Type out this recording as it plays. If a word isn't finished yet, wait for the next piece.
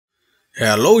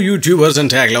Hello YouTubers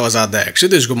and tech lovers out there,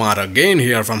 Kshitij Kumar again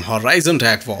here from Horizon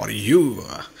Tech for You।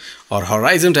 और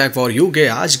Horizon Tech for You के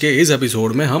आज के इस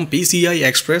episode में हम PCI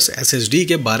Express SSD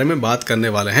के बारे में बात करने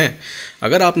वाले हैं।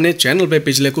 अगर आपने चैनल पे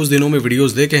पिछले कुछ दिनों में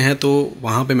वीडियोस देखे हैं तो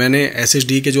वहाँ पे मैंने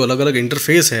SSD के जो अलग अलग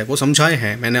इंटरफेस है वो समझाए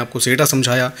हैं। मैंने आपको SATA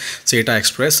समझाया, SATA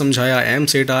Express समझाया,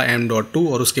 M-SATA, M.2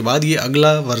 और उसके बाद ये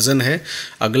अगला वर्जन है,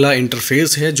 अगला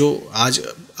इंटरफेस है जो आज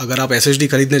अगर आप SSD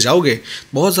खरीदने जाओगे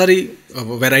बहुत सारी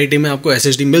वैरायटी में आपको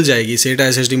SSD मिल जाएगी। SATA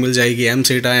SSD मिल जाएगी,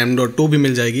 M-SATA, M.2 भी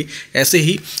मिल जाएगी। ऐसे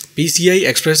ही PCI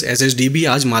Express SSD भी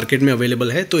आज मार्केट में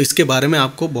अवेलेबल है। तो इसके बारे में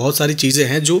आपको बहुत सारी चीज़ें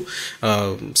हैं जो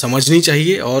समझनी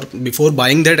चाहिए और बिफोर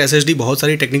बाइंग दैट SSD बहुत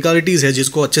सारी टेक्निकलिटीज़ है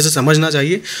जिसको अच्छे से समझना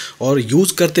चाहिए। और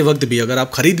यूज़ करते वक्त भी अगर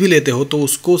आप ख़रीद भी लेते हो तो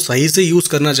उसको सही से यूज़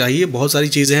करना चाहिए। बहुत सारी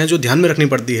चीज़ें हैं जो ध्यान में रखनी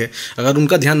पड़ती है। अगर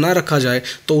उनका ध्यान ना रखा जाए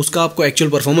तो उसका आपको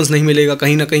एक्चुअल परफॉर्मेंस नहीं मिलेगा।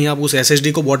 कहीं ना कहीं आप उस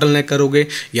SSD को बॉटलनेक करोगे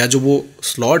या जो वो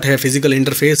स्लॉट है, फिजिकल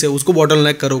इंटरफेस है, उसको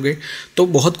बॉटलनेक करोगे। तो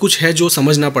बहुत कुछ है जो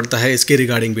समझना पड़ता है इसके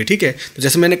रिगार्डिंग भी, ठीक है। तो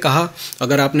जैसे मैंने कहा,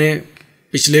 अगर आपने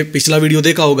पिछला वीडियो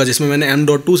देखा होगा जिसमें मैंने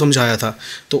M.2 समझाया था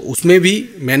तो उसमें भी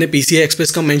मैंने PCI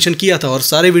Express का मेंशन किया था। और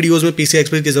सारे वीडियोस में PCI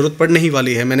Express की ज़रूरत पड़ने ही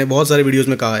वाली है। मैंने बहुत सारे वीडियोस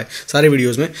में कहा है, सारे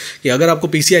वीडियोस में, कि अगर आपको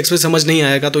PCI Express समझ नहीं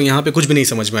आएगा तो यहाँ पे कुछ भी नहीं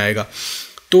समझ में आएगा।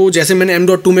 तो जैसे मैंने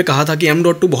M.2 में कहा था कि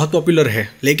M.2 बहुत पॉपुलर है,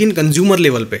 लेकिन कंज्यूमर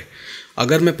लेवल पे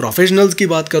अगर मैं प्रोफेशनल्स की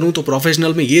बात करूँ तो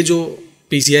प्रोफेशनल में ये जो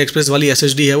PCI Express वाली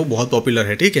SSD है वो बहुत पॉपुलर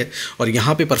है, ठीक है। और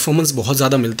यहाँ पे परफॉर्मेंस बहुत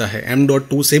ज़्यादा मिलता है,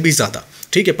 M.2 से भी ज़्यादा,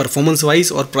 ठीक है। परफॉर्मेंस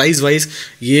वाइज और प्राइस वाइज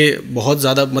ये बहुत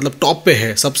ज़्यादा मतलब टॉप पे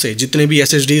है सबसे। जितने भी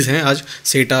SSDs हैं आज,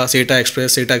 SATA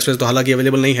Express तो हालांकि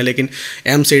अवेलेबल नहीं है, लेकिन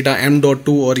M-SATA,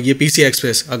 M.2 और ये PCI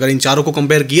Express, अगर इन चारों को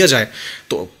कंपेयर किया जाए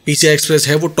तो PCI Express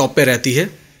है वो टॉप पे रहती है,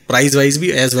 प्राइस वाइज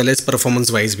भी as well as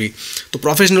performance wise भी। तो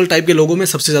प्रोफेशनल टाइप के लोगों में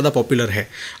सबसे ज़्यादा पॉपुलर है।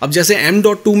 अब जैसे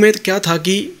M.2 में क्या था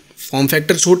कि फॉर्म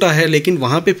फैक्टर छोटा है, लेकिन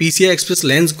वहाँ पे PCI Express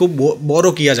लेंस को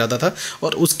बोरो किया जाता था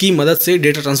और उसकी मदद से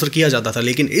डेटा ट्रांसफ़र किया जाता था।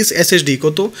 लेकिन इस SSD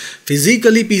को तो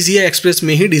फिजिकली PCI Express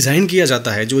में ही डिज़ाइन किया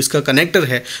जाता है। जो इसका कनेक्टर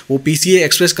है वो PCI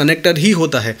Express कनेक्टर ही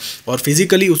होता है और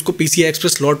फिजिकली उसको PCI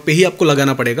Express स्लॉट पे ही आपको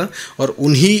लगाना पड़ेगा और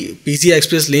उन्हीं PCI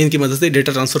Express लेन की मदद से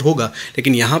डेटा ट्रांसफ़र होगा।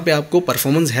 लेकिन यहाँ पर आपको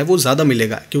परफॉर्मेंस है वो ज़्यादा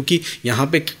मिलेगा, क्योंकि यहाँ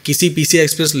पर किसी PCI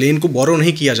Express लेन को बोरो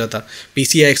नहीं किया जाता,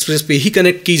 PCI Express पे ही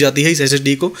कनेक्ट की जाती है इस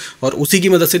SSD को और उसी की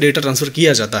मदद से डेटा ट्रांसफ़र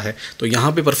किया जाता है। तो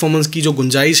यहाँ पे परफॉर्मेंस की जो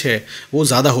गुंजाइश है वो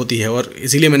ज़्यादा होती है और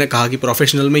इसीलिए मैंने कहा कि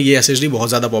प्रोफेशनल में ये SSD बहुत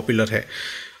ज़्यादा पॉपुलर है।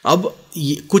 अब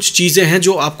ये कुछ चीज़ें हैं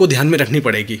जो आपको ध्यान में रखनी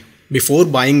पड़ेगी बिफोर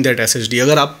बाइंग दैट SSD।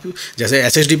 अगर आप जैसे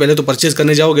SSD पहले तो परचेज़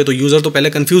करने जाओगे तो यूज़र तो पहले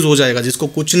कंफ्यूज हो जाएगा, जिसको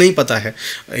कुछ नहीं पता है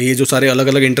ये जो सारे अलग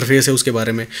अलग इंटरफेस है उसके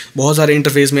बारे में। बहुत सारे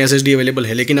इंटरफेस में SSD अवेलेबल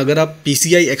है, लेकिन अगर आप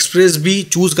PCI Express भी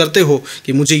चूज़ करते हो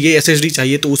कि मुझे ये SSD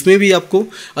चाहिए तो उसमें भी आपको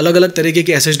अलग अलग तरीके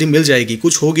की SSD मिल जाएगी।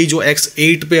 कुछ होगी जो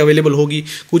X8 पे अवेलेबल होगी,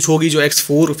 कुछ होगी जो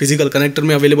X4 फिजिकल कनेक्टर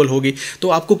में अवेलेबल होगी। तो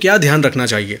आपको क्या ध्यान रखना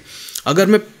चाहिए? अगर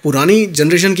मैं पुरानी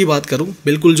जनरेशन की बात करूं,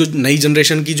 बिल्कुल जो नई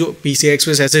जनरेशन की जो PCI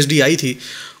Express SSD आई थी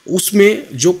उसमें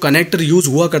जो कनेक्टर यूज़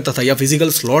हुआ करता था या फिजिकल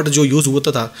स्लॉट जो यूज़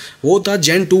होता था वो था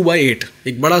Gen 2/8।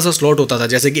 एक बड़ा सा स्लॉट होता था,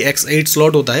 जैसे कि X8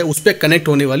 स्लॉट होता है, उस पर कनेक्ट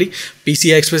होने वाली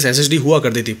PCI Express SSD हुआ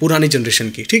करती थी पुरानी जनरेशन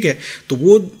की, ठीक है। तो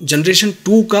वो जनरेशन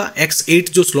 2 का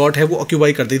X8 जो स्लॉट है वो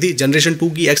ऑक्यूपाई करती थी। जनरेशन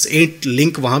 2 की X8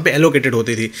 लिंक वहाँ पर एलोकेटेड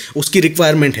होती थी, उसकी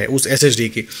रिक्वायरमेंट है उस SSD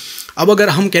की। अब अगर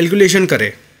हम कैलकुलेशन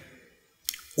करें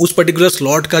उस पर्टिकुलर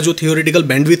स्लॉट का जो थियोरेटिकल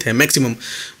बैंडविड्थ है मैक्सिमम,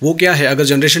 वो क्या है? अगर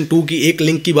जनरेशन 2 की एक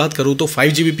लिंक की बात करूँ तो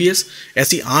 5 Gbps,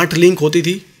 ऐसी 8 लिंक होती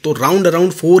थी तो अराउंड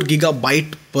 4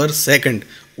 GB/s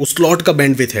उस स्लॉट का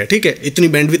बैंडविड्थ है, ठीक है। इतनी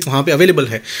बैंडविड्थ वहाँ पे अवेलेबल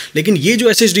है। लेकिन ये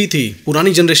जो SSD थी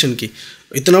पुरानी जनरेशन की,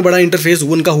 इतना बड़ा इंटरफेस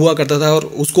उनका हुआ करता था और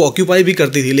उसको ऑक्यूपाई भी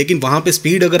करती थी, लेकिन वहाँ पे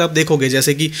स्पीड अगर आप देखोगे,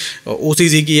 जैसे कि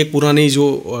OCZ की एक पुरानी जो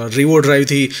रिवो ड्राइव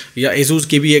थी या एसूस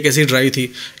की भी एक ऐसी ड्राइव थी,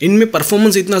 इनमें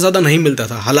परफॉर्मेंस इतना ज़्यादा नहीं मिलता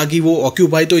था। हालांकि वो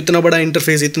ऑक्यूपाई तो इतना बड़ा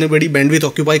इंटरफेस, इतनी बड़ी बैंडविड्थ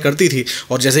ऑक्यूपाई करती थी।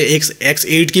 और जैसे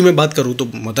X8 की मैं बात करूँ तो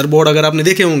मदरबोर्ड अगर आपने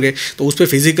देखे होंगे तो उस पर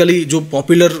फिजिकली जो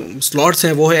पॉपुलर स्लॉट्स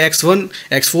हैं वो है X1,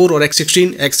 X4 और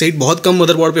X16। X8 बहुत कम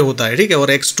मदरबोर्ड पे होता है, ठीक है,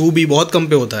 और X2 भी बहुत कम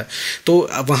पे होता है। तो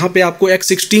वहाँ पे आपको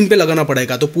X16 पे लगाना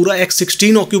पड़ेगा, तो पूरा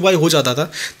X16 ऑक्यूपाई हो जाता था।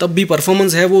 तब भी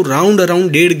परफॉर्मेंस है वो अराउंड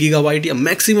 1.5 GB या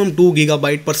मैक्सिमम 2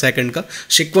 GB/s का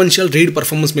सिक्वेंशियल रीड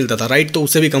परफॉर्मेंस मिलता था, राइट, तो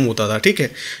उससे भी कम होता था, ठीक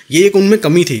है। ये एक उनमें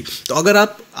कमी थी। तो अगर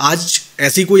आप आज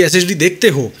ऐसी कोई SSD देखते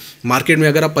हो मार्केट में,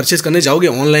 अगर आप परचेस करने जाओगे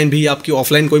ऑनलाइन भी, आपकी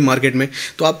ऑफलाइन कोई मार्केट में,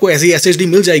 तो आपको ऐसी SSD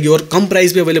मिल जाएगी और कम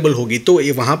प्राइस पे अवेलेबल होगी। तो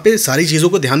ये वहाँ पे सारी चीज़ों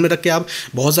को ध्यान में रख के आप,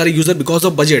 बहुत सारे यूज़र बिकॉज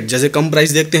ऑफ बजट जैसे कम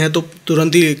प्राइस देखते हैं तो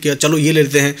तुरंत ही चलो ये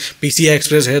लेते हैं, PCI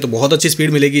Express है तो बहुत अच्छी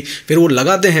स्पीड मिलेगी, फिर वो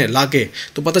लगाते हैं लाके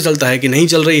तो पता चलता है कि नहीं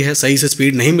चल रही है, सही से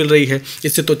स्पीड नहीं मिल रही है।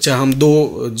 इससे तो अच्छा हम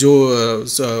दो जो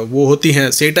वो होती हैं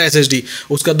SATA SSD,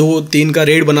 उसका 2-3 का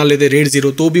रेड बना लेते, रेड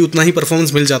 0, तो भी उतना ही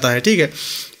परफॉर्मेंस मिल जाता है। ठीक है,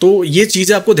 तो ये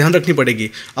चीज़ें आपको ध्यान रखनी पड़ेगी।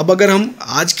 अब अगर हम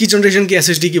आज की जनरेशन की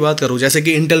SSD की बात करूँ, जैसे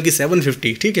कि इंटेल की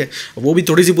 750, ठीक है, वो भी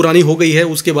थोड़ी सी पुरानी हो गई है,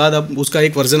 उसके बाद अब उसका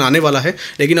एक वर्जन आने वाला है,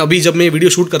 लेकिन अभी जब मैं वीडियो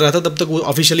शूट कर रहा था तब तक वो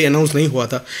ऑफिशियली अनाउंस नहीं हुआ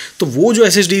था। तो वो जो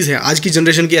SSDs हैं आज की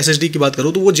जनरेशन की SSD की बात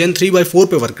करूँ तो वो Gen 3/4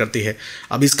 पे वर्क करती है।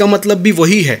 अब इसका मतलब भी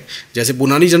वही है, जैसे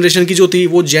पुरानी जनरेशन की जो थी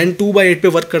वो Gen 2/8 पे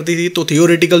वर्क करती थी, तो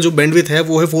थियोरेटिकल जो बैंडविड्थ है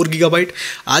वो है 4 GB।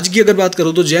 आज की अगर बात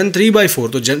करूँ तो Gen 3/4,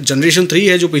 तो जनरेशन 3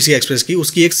 है जो PCI Express की,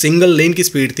 उसकी एक सिंगल लेन की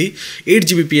स्पीड थी 8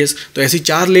 Gbps, तो ऐसी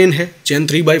 4 लेन है Gen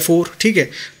 3/4, ठीक है,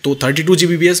 तो 32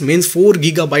 Gbps मीन्स 4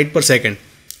 GB/s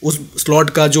उस स्लॉट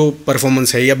का जो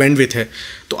परफॉर्मेंस है या बैंडविड्थ है।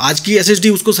 तो आज की SSD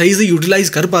उसको सही से यूटिलाइज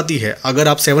कर पाती है। अगर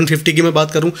आप 750 की मैं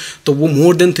बात करूं तो वो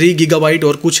मोर देन 3 GB,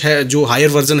 और कुछ है जो हायर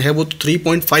वर्जन है वो तो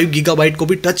 3.5 GB को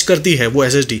भी टच करती है वो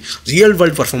SSD, रियल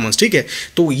वर्ल्ड परफॉर्मेंस। ठीक है,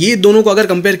 तो ये दोनों को अगर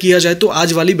कंपेयर किया जाए तो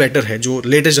आज वाली बेटर है, जो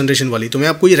लेटेस्ट जनरेशन वाली। तो मैं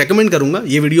आपको ये रेकमेंड करूँगा,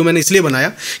 ये वीडियो मैंने इसलिए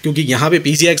बनाया क्योंकि यहाँ पे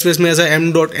PCI Express में ऐसा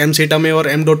M SATA में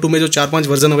और M.2 में जो 4-5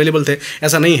 वर्जन अवेलेबल थे,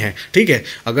 ऐसा नहीं है। ठीक है,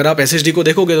 अगर आप SSD को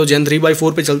देखोगे तो Gen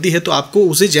 3/4 पे चलती है, तो आपको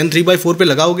उसे Gen 3/4 पे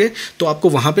लगाओगे तो आपको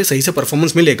वहाँ पे सही से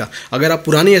परफॉर्मेंस मिलेगा। अगर आप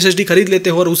पुरानी SSD खरीद लेते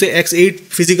हो और उसे X8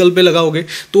 फिजिकल पे लगाओगे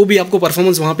तो भी आपको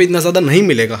परफॉर्मेंस वहाँ पे इतना ज़्यादा नहीं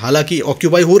मिलेगा। हालांकि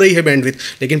ऑक्यूपाई हो रही है बैंडविड्थ,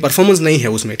 लेकिन परफॉर्मेंस नहीं है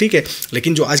उसमें। ठीक है,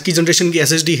 लेकिन जो आज की जनरेशन की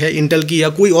SSD है इंटेल की या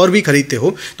कोई और भी खरीदते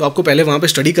हो तो आपको पहले वहाँ पे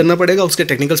स्टडी करना पड़ेगा उसके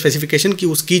टेक्निकल स्पेसिफिकेशन की,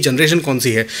 उसकी जनरेशन कौन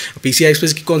सी है, PCI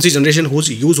Express की कौन सी जनरेशन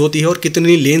यूज़ होती है और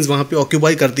कितनी लेन्स वहाँ पे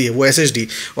ऑक्यूपाई करती है वो SSD,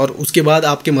 और उसके बाद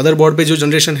आपके मदरबोर्ड पे जो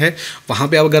जनरेशन है वहाँ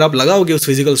पे अगर आप लगाओगे उस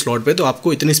फिजिकल स्लॉट पे तो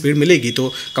आपको इतनी स्पीड मिलेगी। तो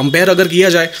कंपेयर अगर किया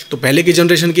जाए तो पहले की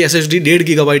जनरेशन की SSD 1.5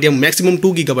 GB या मैक्सिमम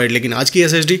 2 GB, लेकिन आज की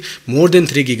SSD more than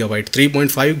 3 GB,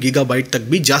 3.5 GB तक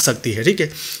भी जा सकती है। ठीक है,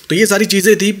 तो ये सारी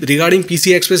चीज़ें थी रिगार्डिंग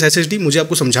PCI Express SSD, मुझे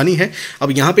आपको समझानी है।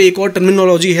 अब यहाँ पे एक और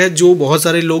टर्मिनोलॉजी है जो बहुत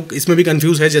सारे लोग इसमें भी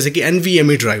कंफ्यूज है, जैसे कि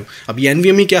NVMe ड्राइव। अब ये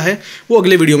NVMe क्या है वो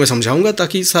अगले वीडियो में समझाऊंगा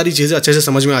ताकि सारी चीज़ें अच्छे से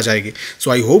समझ में आ जाएगी।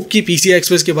 सो आई होप कि PCI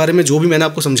Express के बारे में जो भी मैंने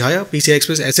आपको समझाया, PCI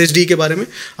Express SSD के बारे में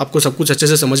आपको सब कुछ अच्छे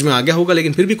से समझ में आ गया होगा,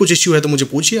 लेकिन फिर भी कुछ इश्यू है तो मुझे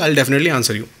पूछिए, I will definitely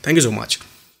answer you. Thank you so much.